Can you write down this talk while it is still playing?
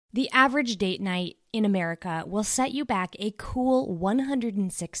The average date night in America will set you back a cool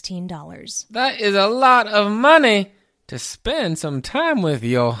 $116. That is a lot of money to spend some time with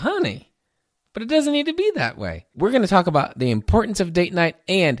your honey. But it doesn't need to be that way. We're going to talk about the importance of date night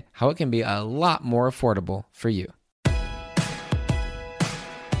and how it can be a lot more affordable for you.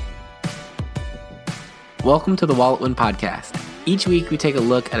 Welcome to the Wallet Win Podcast. Each week we take a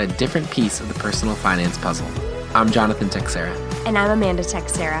look at a different piece of the personal finance puzzle. I'm Jonathan Texera. And I'm Amanda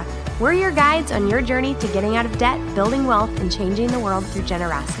Texera. We're your guides on your journey to getting out of debt, building wealth, and changing the world through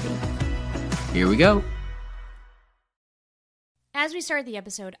generosity. Here we go. As we start the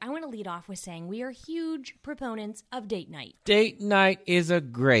episode, I want to lead off with saying we are huge proponents of date night. Date night is a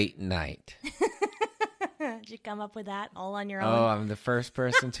great night. Did you come up with that all on your own? Oh, I'm the first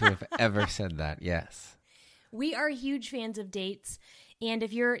person to have ever said that, yes. We are huge fans of dates, and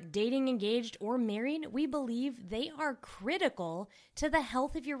if you're dating, engaged, or married, we believe they are critical to the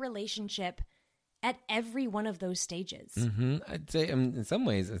health of your relationship at every one of those stages. I'd say in some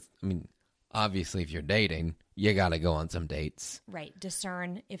ways, obviously if you're dating, you got to go on some dates. Right.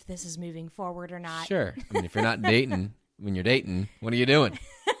 Discern if this is moving forward or not. Sure. If you're not dating, when you're dating, what are you doing?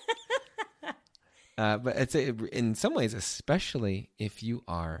 But I'd say in some ways, especially if you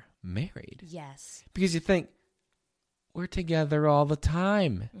are married. Yes. Because you think, we're together all the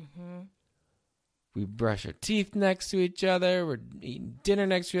time. Mm-hmm. We brush our teeth next to each other. We're eating dinner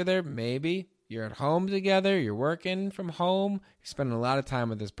next to each other. Maybe you're at home together. You're working from home. You're spending a lot of time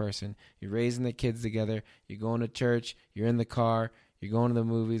with this person. You're raising the kids together. You're going to church. You're in the car. You're going to the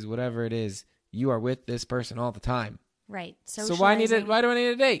movies. Whatever it is, you are with this person all the time. Right. So why do I need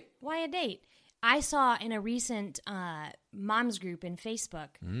a date? Why a date? I saw in a recent moms group in Facebook,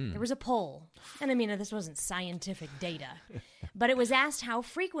 there was a poll. And this wasn't scientific data, but it was asked how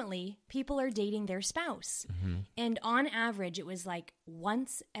frequently people are dating their spouse. Mm-hmm. And on average, it was like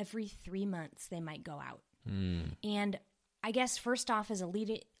once every 3 months they might go out. And I guess first off, as a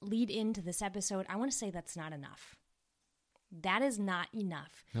lead into this episode, I want to say that's not enough. That is not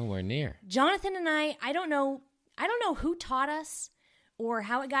enough. Nowhere near. Jonathan and I don't know who taught us or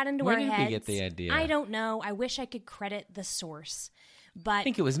how it got into our heads. Where did we get the idea? I don't know. I wish I could credit the source. But I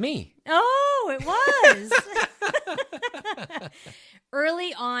think it was me. Oh, it was.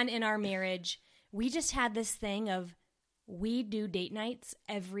 Early on in our marriage, we just had this thing of we do date nights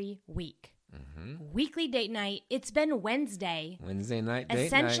every week. Mm-hmm. Weekly date night. It's been Wednesday. Wednesday night date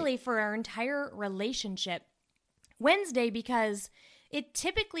essentially night. For our entire relationship. Wednesday because it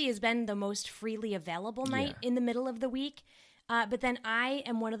typically has been the most freely available night in the middle of the week. But then I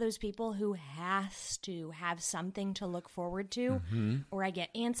am one of those people who has to have something to look forward to, or I get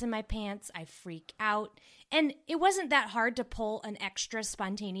ants in my pants, I freak out. And it wasn't that hard to pull an extra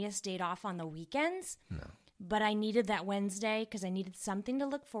spontaneous date off on the weekends. No. But I needed that Wednesday because I needed something to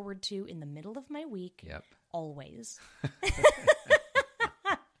look forward to in the middle of my week. Yep. Always.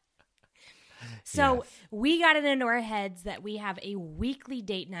 So we got it into our heads that we have a weekly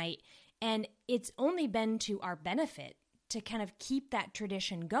date night, and it's only been to our benefit to kind of keep that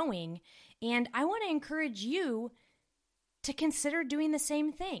tradition going. And I want to encourage you to consider doing the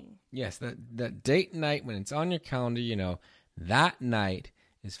same thing. Yes, that date night, when it's on your calendar, that night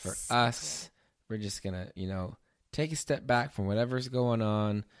is for us. We're just going to, take a step back from whatever's going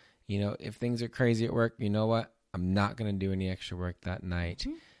on. If things are crazy at work, you know what? I'm not going to do any extra work that night.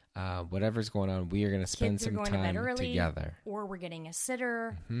 Mm-hmm. Whatever's going on, we are going to spend some time together. Or we're getting a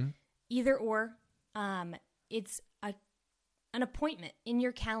sitter. Mm-hmm. Either or. It's an appointment in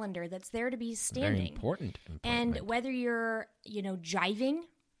your calendar that's there to be standing. Very important And whether you're, jiving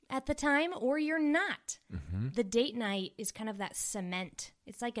at the time or you're not, the date night is kind of that cement.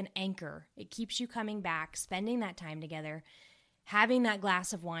 It's like an anchor. It keeps you coming back, spending that time together, having that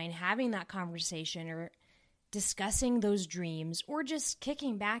glass of wine, having that conversation, or discussing those dreams, or just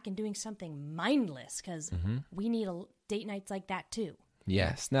kicking back and doing something mindless, because we need date nights like that too.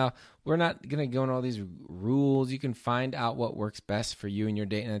 Yes. Now, we're not going to go into all these rules. You can find out what works best for you and your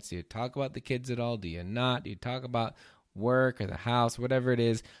date nights. Do you talk about the kids at all? Do you not? Do you talk about work or the house, whatever it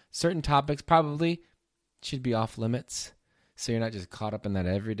is? Certain topics probably should be off limits, so you're not just caught up in that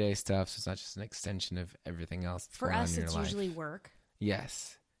everyday stuff. So it's not just an extension of everything else that's for going us, on in it's your usually life. work.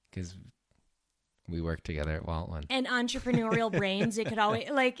 Yes, because we work together at Wallet Win. And entrepreneurial brains. It could always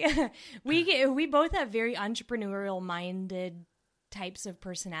we both have very entrepreneurial minded types of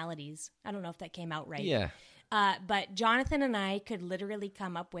personalities. I don't know if that came out right. Yeah. But Jonathan and I could literally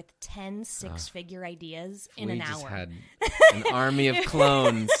come up with 10 six-figure ideas in an hour. We just had an army of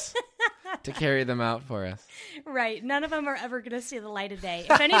clones to carry them out for us. Right. None of them are ever going to see the light of day.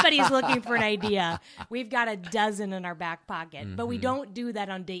 If anybody's looking for an idea, we've got a dozen in our back pocket, but we don't do that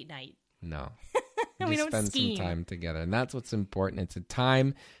on date night. No. We don't spend scheme. some time together. And that's what's important. It's a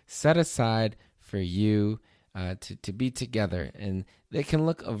time set aside for you to be together. And it can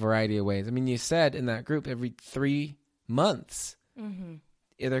look a variety of ways. I mean, you said in that group every 3 months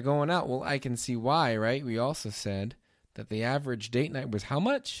they're going out. Well, I can see why, right? We also said that the average date night was how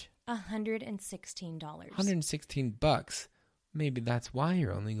much? $116. $116. Maybe that's why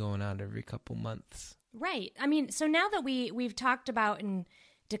you're only going out every couple months. Right. I mean, so now that we've talked about and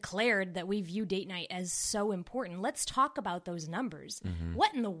declared that we view date night as so important, let's talk about those numbers.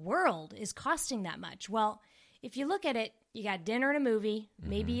 What in the world is costing that much? Well, if you look at it, you got dinner and a movie,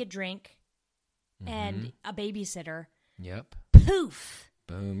 maybe a drink, and a babysitter. Yep. Poof.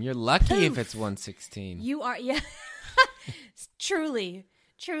 Boom. You're lucky Poof. if it's 116. You are, yeah. Truly.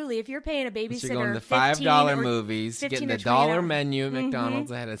 If you're paying a babysitter, So you're going to $5 movies, getting the dollar menu at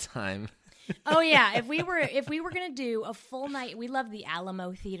McDonald's ahead of time. Oh yeah, if we were gonna do a full night, we love the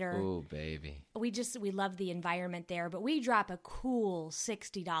Alamo Theater. Oh baby, we love the environment there, but we drop a cool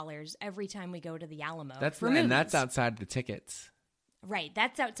 $60 every time we go to the Alamo. And that's outside the tickets. Right,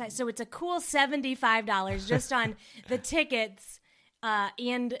 that's outside. So it's a cool $75 just on the tickets,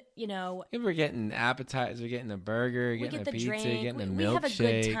 and If we're getting appetizers, we're getting a burger, getting a pizza, drink. getting a milkshake. We have a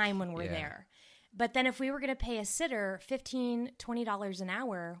good time when we're there. But then if we were going to pay a sitter $15, $20 an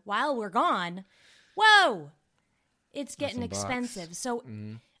hour while we're gone, whoa, it's getting expensive. Bucks. So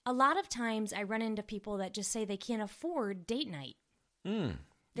a lot of times I run into people that just say they can't afford date night.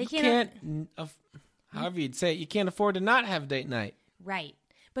 They can't. However you'd say it, you can't afford to not have date night. Right.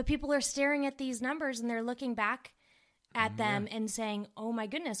 But people are staring at these numbers and they're looking back at them and saying, oh my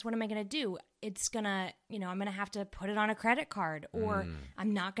goodness, what am I going to do? It's going to, I'm going to have to put it on a credit card, or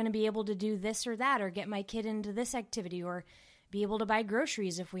I'm not going to be able to do this or that, or get my kid into this activity, or be able to buy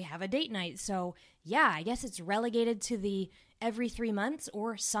groceries if we have a date night. So yeah, I guess it's relegated to the every 3 months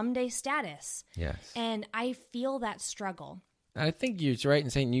or someday status. Yes. And I feel that struggle. I think you're right in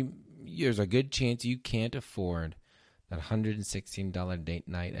saying there's a good chance you can't afford that $116 date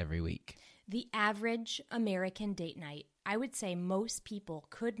night every week. The average American date night, I would say most people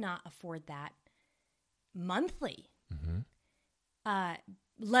could not afford that monthly,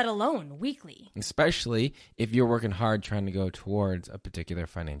 let alone weekly. Especially if you're working hard trying to go towards a particular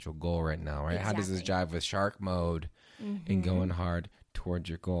financial goal right now, right? Exactly. How does this jive with shark mode and going hard towards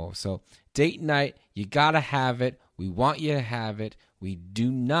your goal? So date night, you got to have it. We want you to have it. We do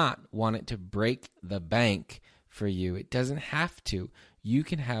not want it to break the bank for you. It doesn't have to. You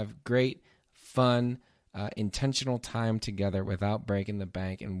can have great, fun, intentional time together without breaking the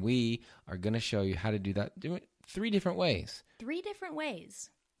bank. And we are going to show you how to do that. Do it 3 different ways. 3 different ways.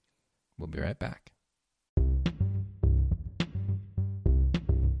 We'll be right back.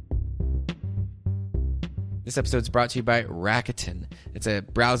 This episode is brought to you by Rakuten. It's a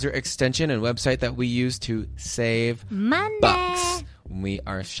browser extension and website that we use to save bucks when we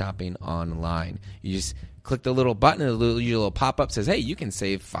are shopping online. You just click the little button, and a little pop-up says, hey, you can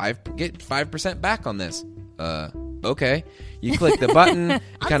get 5% back on this. Okay. You click the button, it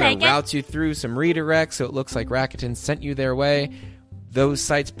kind of routes you through some redirects, so it looks like Rakuten sent you their way. Those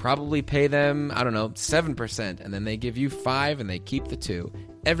sites probably pay them, 7%, and then they give you 5%, and they keep the 2%.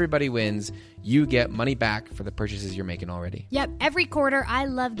 Everybody wins. You get money back for the purchases you're making already. Yep. Every quarter, I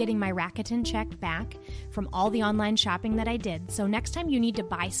love getting my Rakuten check back from all the online shopping that I did. So next time you need to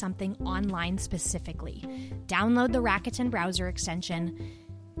buy something online specifically, download the Rakuten browser extension,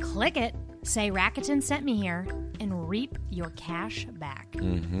 click it, say Rakuten sent me here, and reap your cash back.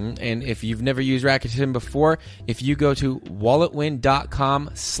 And if you've never used Rakuten before, if you go to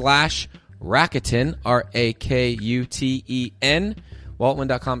walletwin.com/Rakuten, RAKUTEN,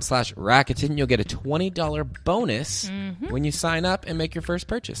 walletwin.com/Rakuten, you'll get a $20 bonus when you sign up and make your first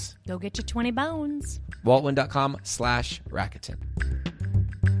purchase. Go get your 20 bones. walletwin.com/Rakuten.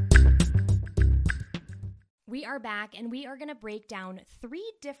 We are back, and we are going to break down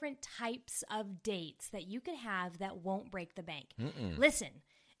 3 different types of dates that you could have that won't break the bank. Listen,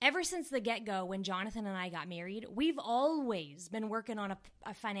 ever since the get-go, when Jonathan and I got married, we've always been working on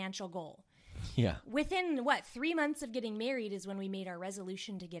a financial goal. Yeah. Within, 3 months of getting married is when we made our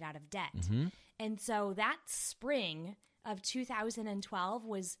resolution to get out of debt. And so that spring of 2012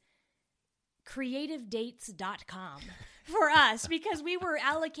 was creativedates.com for us, because we were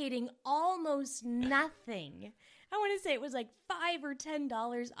allocating almost nothing. I want to say it was like $5 or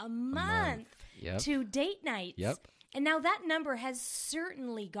 $10 a month. To date nights. Yep. And now that number has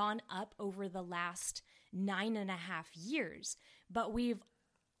certainly gone up over the last 9.5 years, but we've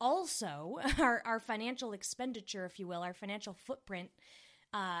also, our financial expenditure, if you will, our financial footprint,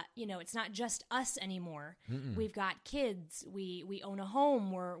 it's not just us anymore. We've got kids. We own a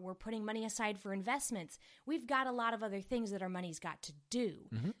home. We're putting money aside for investments. We've got a lot of other things that our money's got to do.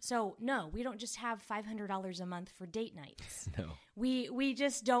 So no, we don't just have $500 a month for date nights. No. We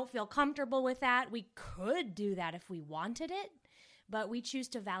just don't feel comfortable with that. We could do that if we wanted it, but we choose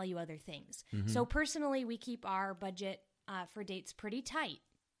to value other things. So personally, we keep our budget for dates pretty tight,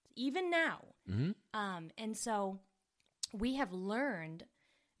 even now. And so we have learned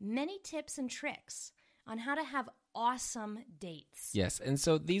many tips and tricks on how to have awesome dates. Yes, and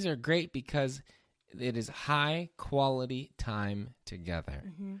so these are great because it is high quality time together.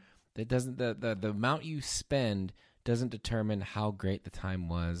 That doesn't the amount you spend doesn't determine how great the time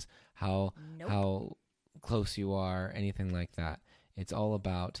was, how close you are, anything like that. It's all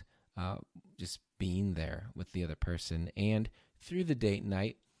about just being there with the other person, and through the date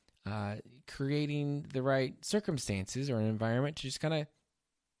night, creating the right circumstances or an environment to just kind of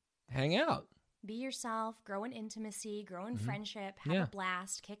hang out. Be yourself, grow in intimacy, grow in friendship, have a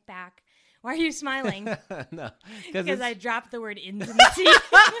blast, kick back. Why are you smiling? No, because I dropped the word intimacy.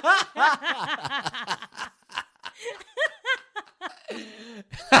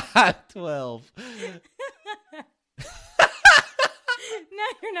 12. Now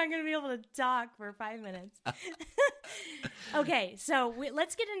you're not going to be able to talk for 5 minutes. Okay, so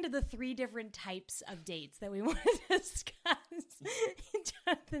let's get into the 3 different types of dates that we want to discuss.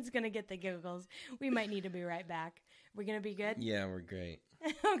 Jonathan's going to get the giggles. We might need to be right back. We're going to be good? Yeah, we're great.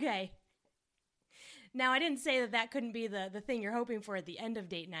 Okay. Now, I didn't say that couldn't be the thing you're hoping for at the end of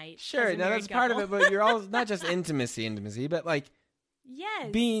date night. Sure, now that's part of it, but you're all not just intimacy, but like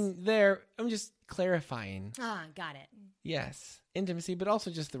being there. I'm just clarifying. Got it. Yes, intimacy, but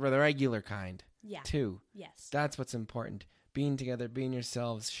also just the regular kind. Yeah. Too. Yes. That's what's important. Being together, being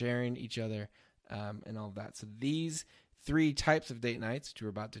yourselves, sharing each other, and all of that. So these 3 types of date nights that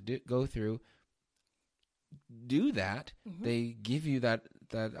you're about to go through, do that. They give you that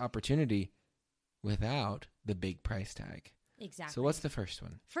opportunity without the big price tag. Exactly. So what's the first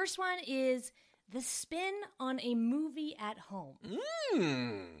one? First one is the spin on a movie at home.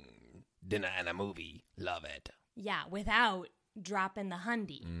 Dinner and a movie. Love it. Yeah, without dropping the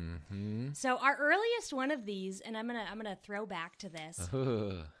hundy. So our earliest one of these, and I'm gonna throw back to this.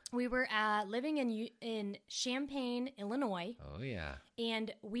 We were living in Champaign, Illinois. Oh yeah.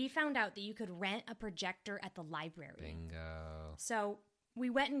 And we found out that you could rent a projector at the library. Bingo. So we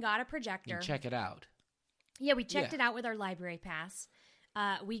went and got a projector. And check it out. Yeah, we checked it out with our library pass.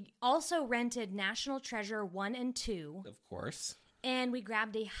 We also rented National Treasure 1 and 2. Of course. And we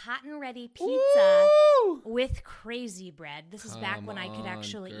grabbed a hot and ready pizza with crazy bread. This is back when I could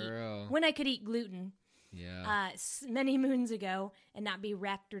actually eat. When I could eat gluten. Yeah. Many moons ago and not be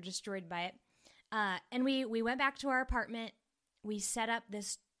wrecked or destroyed by it. And we went back to our apartment. We set up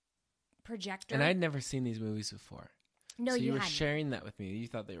this projector. And I'd never seen these movies before. No, so you were hadn't. sharing that with me. You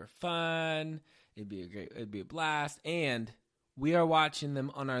thought they were fun. It'd be a blast. And we are watching them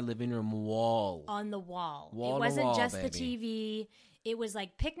on our living room wall. On the wall. Wall it wasn't wall, just baby. the TV. It was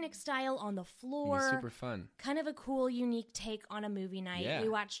like picnic style on the floor. It was super fun. Kind of a cool, unique take on a movie night. Yeah. We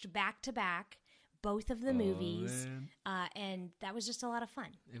watched back to back both of the movies. And that was just a lot of fun.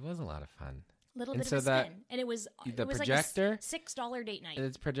 It was a lot of fun. Little bit of a spin. And it was projector, like a $6 date night.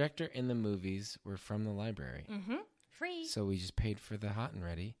 Its projector and the movies were from the library. Free. So we just paid for the hot and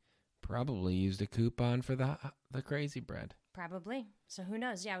ready. Probably used a coupon for the crazy bread. Probably. So who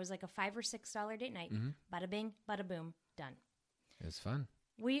knows? Yeah, it was like a $5 or $6 date night. Bada bing, bada boom, done. It was fun.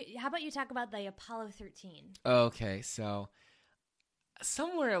 How about you talk about the Apollo 13? Okay, so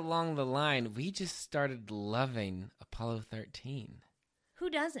somewhere along the line, we just started loving Apollo 13. Who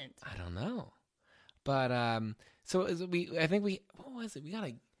doesn't? I don't know. But, what was it?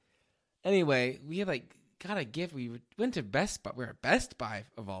 Anyway, we got a gift. We went to Best Buy. We're at Best Buy,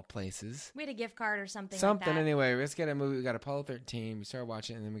 of all places. We had a gift card or something like that. Anyway, let's get a movie. We got Apollo 13. We started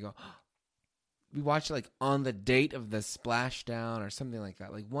watching it, and then we go, we watched it on the date of the splashdown or something like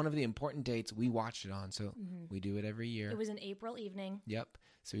that. Like one of the important dates we watched it on. So we do it every year. It was an April evening. Yep.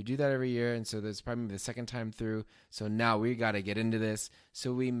 So we do that every year. And so that's probably the second time through. So now we got to get into this.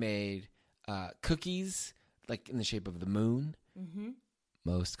 So we made cookies like in the shape of the moon.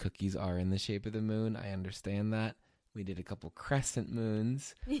 Most cookies are in the shape of the moon. I understand that. We did a couple crescent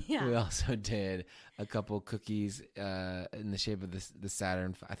moons. Yeah. We also did a couple cookies in the shape of the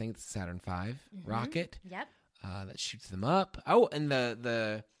Saturn. I think it's the Saturn V rocket. Yep. That shoots them up. Oh, and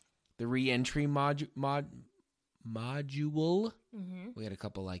the re-entry module. We had a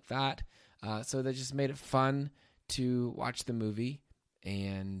couple like that. So that just made it fun to watch the movie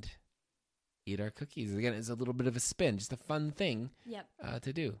and eat our cookies. Again, it's a little bit of a spin, just a fun thing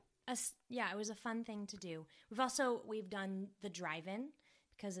to do. It was a fun thing to do. We've done the drive-in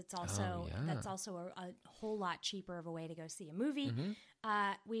because it's also that's also a whole lot cheaper of a way to go see a movie.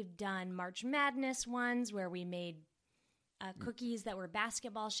 We've done March Madness ones where we made cookies that were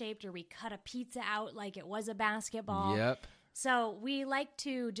basketball shaped, or we cut a pizza out like it was a basketball. Yep. So we like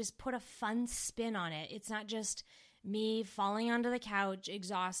to just put a fun spin on it. It's not just me falling onto the couch,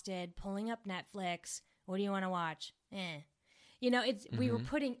 exhausted, pulling up Netflix. What do you want to watch? We were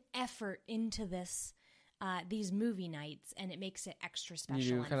putting effort into these movie nights, and it makes it extra special.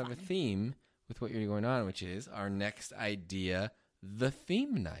 You do kind of a theme with what you're going on, which is our next idea, the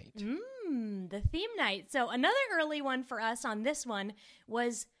theme night. The theme night. So another early one for us on this one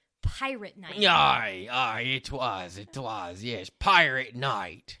was Pirate Night. Aye, it was, yes, Pirate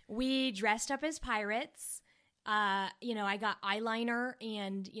Night. We dressed up as pirates. I got eyeliner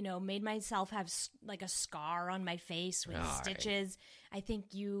and, made myself have like a scar on my face with stitches. I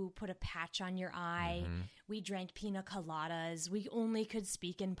think you put a patch on your eye. We drank pina coladas. We only could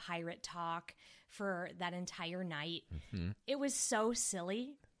speak in pirate talk for that entire night. It was so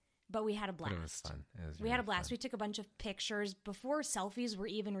silly, but we had a blast. It was fun. We had a blast. Fun. We took a bunch of pictures before selfies were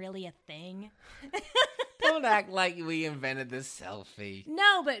even really a thing. Don't act like we invented the selfie.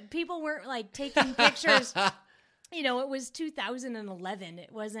 No, but people weren't like taking pictures. It was 2011.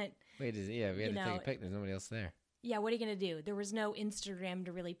 It wasn't. Wait, we had to take a pic. There's nobody else there. Yeah, what are you going to do? There was no Instagram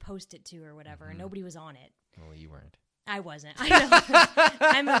to really post it to or whatever. And nobody was on it. Well, you weren't. I wasn't. I know.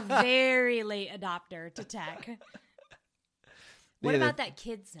 I'm a very late adopter to tech. What about that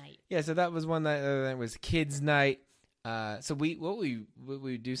kids' night? Yeah, so that was one that was kids' night. So what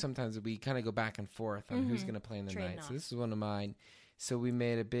we do sometimes is we kind of go back and forth on who's going to play in the night. Off. So this is one of mine. So we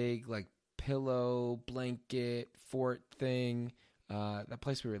made a big pillow, blanket, fort thing. That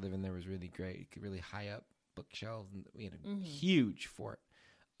place we were living there was really great. Really high up bookshelves, and we had a huge fort.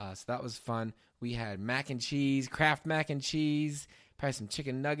 So that was fun. We had mac and cheese, Kraft mac and cheese, probably some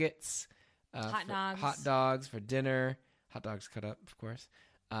chicken nuggets, hot dogs for dinner. Hot dogs cut up, of course,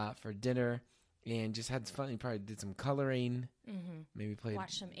 for dinner, and just had fun. We probably did some coloring. Maybe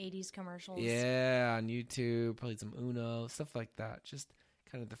watched some 80s commercials. Yeah, on YouTube. Played some Uno, stuff like that. Just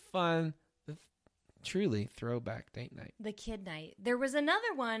kind of the fun. Truly throwback date night. The kid night. There was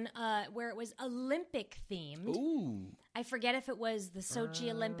another one where it was Olympic themed. Ooh. I forget if it was the Sochi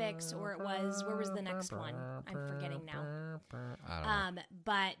Olympics or where was the next one? I'm forgetting now. I don't know.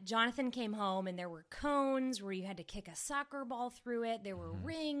 But Jonathan came home and there were cones where you had to kick a soccer ball through it. There were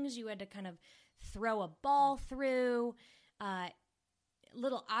rings you had to kind of throw a ball through.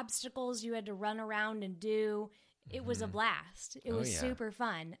 Little obstacles you had to run around and do. It was a blast. It was super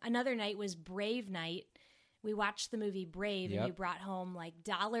fun. Another night was Brave Night. We watched the movie Brave, and you brought home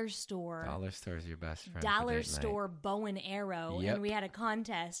dollar store. Dollar store is your best friend. Dollar store bow and arrow, and we had a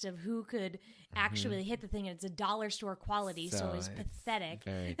contest of who could actually hit the thing. And it's a dollar store quality, so it was pathetic.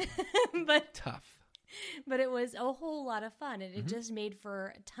 Very but tough. But it was a whole lot of fun, and it just made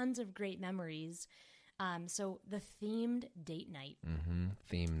for tons of great memories. So the themed date night.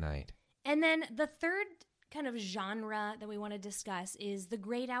 Theme night. And then the third kind of genre that we want to discuss is the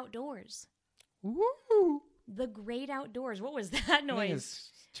great outdoors. Woo! The great outdoors. What was that noise? I was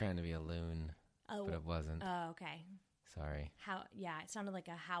trying to be a loon, but it wasn't. Oh, okay. Sorry. It sounded like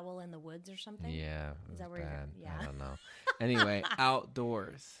a howl in the woods or something. Yeah, is that where bad. Yeah, I don't know. Anyway,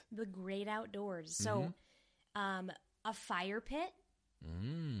 outdoors. The great outdoors. So, a fire pit.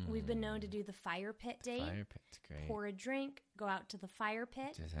 We've been known to do the fire pit date. Fire pit's great. Pour a drink, go out to the fire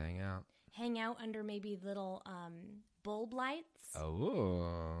pit. Just hang out. Hang out under maybe little bulb lights.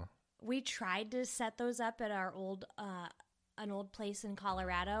 Oh. We tried to set those up at our an old place in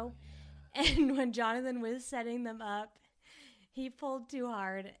Colorado. Oh, yeah. And when Jonathan was setting them up, he pulled too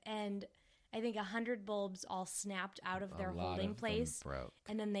hard, and I think 100 bulbs all snapped out of their holding place. Broke.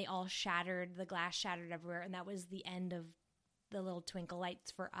 And then they all shattered. The glass shattered everywhere, and that was the end of the little twinkle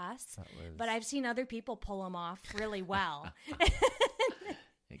lights for us. But I've seen other people pull them off really well.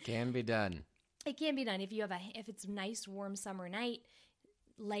 It can be done. It can be done. If it's a nice warm summer night,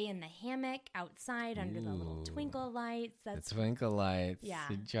 lay in the hammock outside under the little twinkle lights. The twinkle lights. Yeah.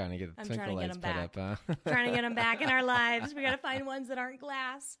 You're trying to get the twinkle lights put up, huh? Trying to get them back in our lives. We got to find ones that aren't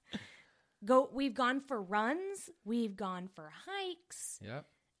glass. We've gone for runs. We've gone for hikes. Yep.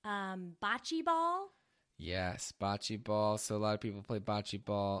 Bocce ball. Yes, bocce ball. So a lot of people play bocce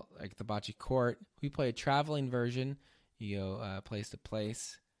ball, like the bocce court. We play a traveling version. You go place to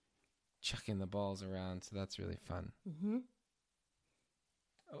place, chucking the balls around. So that's really fun.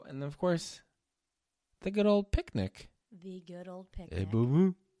 Oh, and then, of course, the good old picnic The good old Hey, picnic.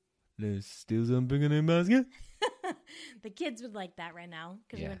 boo-boo, let's steal some picnic basket. The kids would like that right now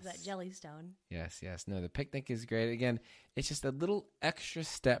because we went to that Yes. Jellystone. Yes. No, the picnic is great. Again, it's just a little extra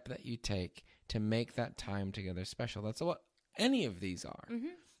step that you take to make that time together special. That's what any of these are. Mm-hmm.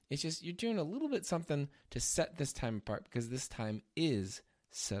 It's just you're doing a little bit something to set this time apart because this time is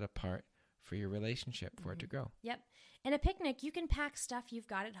set apart for your relationship, for it to grow. Yep. And a picnic, you can pack stuff you've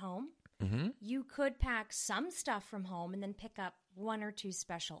got at home. Mm-hmm. You could pack some stuff from home and then pick up one or two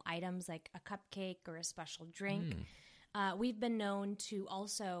special items like a cupcake or a special drink. We've been known to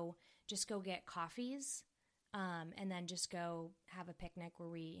also just go get coffees and then just go have a picnic where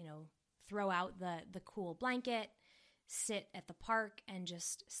we, throw out the cool blanket, sit at the park and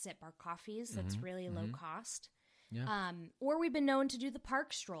just sip our coffees. That's really low cost. Yeah. Or we've been known to do the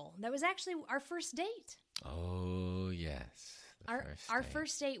park stroll. That was actually our first date. Oh, yes. Our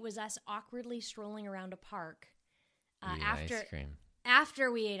first date was us awkwardly strolling around a park ice cream.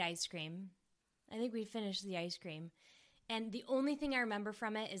 after we ate ice cream. I think we finished the ice cream. And the only thing I remember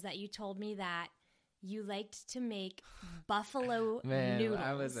from it is that you told me that you liked to make buffalo noodles.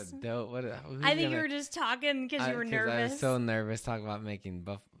 I was a dope. I think you were just talking because you were nervous. I was so nervous talking about making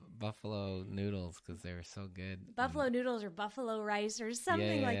buffalo noodles because they were so good. Buffalo noodles or buffalo rice or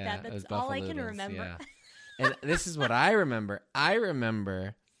something like that. That's all I can remember. Yeah. And this is what I remember. I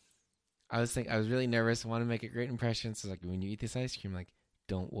was really nervous. I wanted to make a great impression. So like when you eat this ice cream, like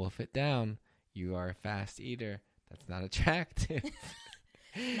don't wolf it down. You are a fast eater. That's not attractive.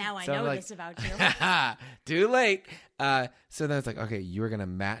 Now I know this about you. Too late. So then it's like, okay, you're going to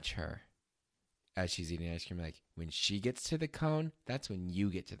match her as she's eating ice cream. Like when she gets to the cone, that's when you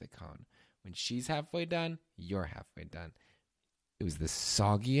get to the cone. When she's halfway done, you're halfway done. It was the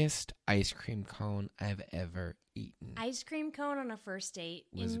soggiest ice cream cone I've ever eaten. Ice cream cone on a first date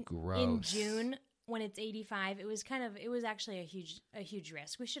Was gross. In June when it's 85. It was actually a huge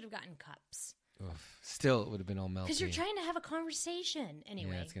risk. We should have gotten cups. Oof. Still, it would have been all melty. Because you're trying to have a conversation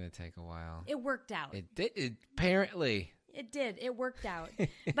anyway. Yeah, it's going to take a while. It worked out. It did, apparently. It did. It worked out.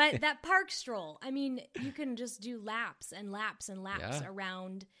 But that park stroll, I mean, you can just do laps and laps and laps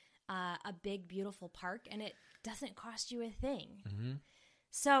around a big, beautiful park, and it doesn't cost you a thing. Mm-hmm.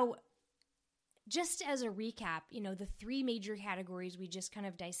 So just as a recap, the three major categories we just kind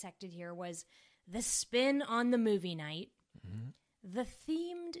of dissected here was the spin on the movie night, the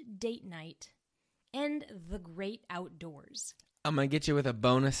themed date night, and the great outdoors. I'm going to get you with a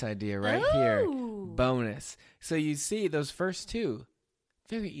bonus idea right here. Bonus. So you see, those first two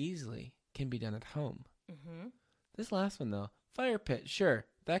very easily can be done at home. Mm-hmm. This last one, though, fire pit, sure,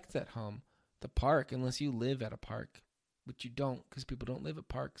 that's at home. The park, unless you live at a park, which you don't because people don't live at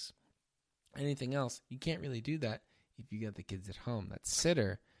parks. Anything else, you can't really do that if you get the kids at home. That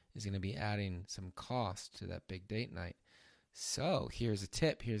sitter is going to be adding some cost to that big date night. So here's a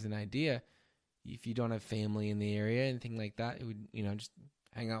tip. Here's an idea. If you don't have family in the area, anything like that, it would, just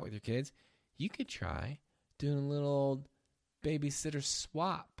hang out with your kids. You could try doing a little old babysitter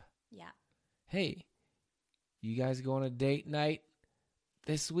swap. Yeah. Hey, you guys go on a date night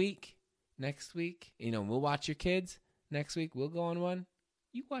this week, next week. We'll watch your kids. Next week, we'll go on one.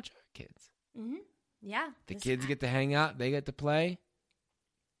 You watch our kids. Mm-hmm. Yeah. The kids get to hang out. They get to play.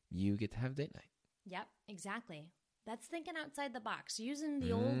 You get to have date night. Yep, exactly. That's thinking outside the box, using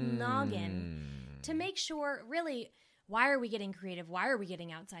the old noggin to make sure, really, why are we getting creative? Why are we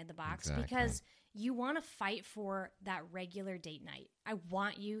getting outside the box? Exactly. Because you want to fight for that regular date night. I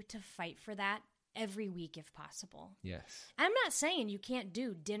want you to fight for that every week if possible. Yes. I'm not saying you can't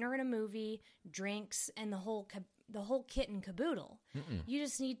do dinner and a movie, drinks, and the whole kit and caboodle. Mm-mm. You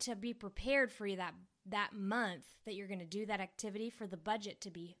just need to be prepared for that month that you're going to do that activity for the budget to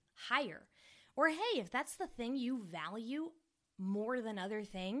be higher. Or, hey, if that's the thing you value more than other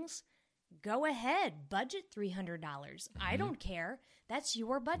things, go ahead. Budget $300. I don't care. That's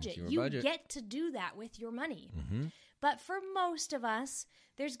your budget. You get to do that with your money. Mm-hmm. But for most of us,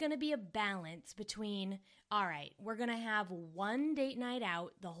 there's going to be a balance between, all right, we're going to have one date night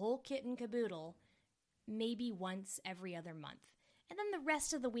out, the whole kit and caboodle, maybe once every other month. And then the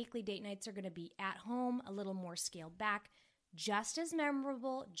rest of the weekly date nights are going to be at home, a little more scaled back, just as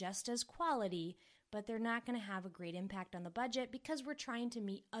memorable, just as quality, but they're not going to have a great impact on the budget because we're trying to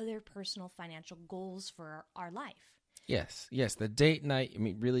meet other personal financial goals for our life. Yes. The date night,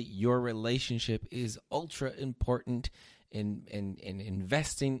 really, your relationship is ultra important, and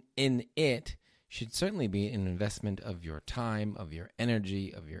investing in it should certainly be an investment of your time, of your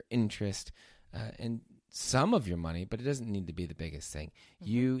energy, of your interest, and some of your money, but it doesn't need to be the biggest thing.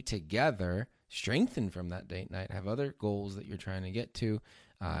 Mm-hmm. You together strengthen from that date night, have other goals that you're trying to get to,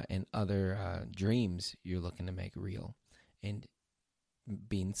 and other dreams you're looking to make real. And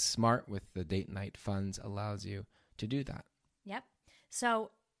being smart with the date night funds allows you to do that. Yep.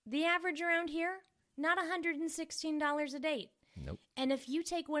 So the average around here, not $116 a date. Nope. And if you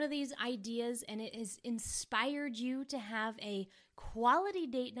take one of these ideas and it has inspired you to have a quality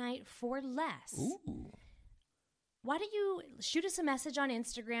date night for less, Ooh. why don't you shoot us a message on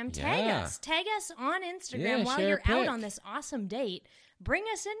Instagram? Tag us on Instagram while share you're a pic. out on this awesome date. Bring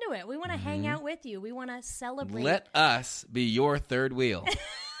us into it. We want to hang out with you. We want to celebrate. Let us be your third wheel.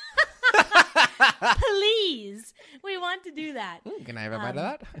 Please. We want to do that. Ooh, can I have a bite of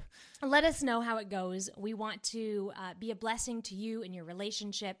that? Let us know how it goes. We want to be a blessing to you and your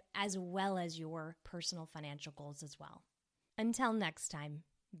relationship as well as your personal financial goals as well. Until next time,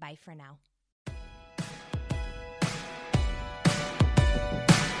 bye for now.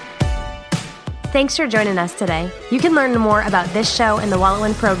 Thanks for joining us today. You can learn more about this show and the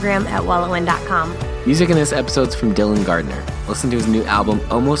WalletWin program at walletwin.com. Music in this episode's from Dylan Gardner. Listen to his new album,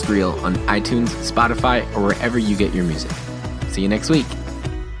 Almost Real, on iTunes, Spotify, or wherever you get your music. See you next week.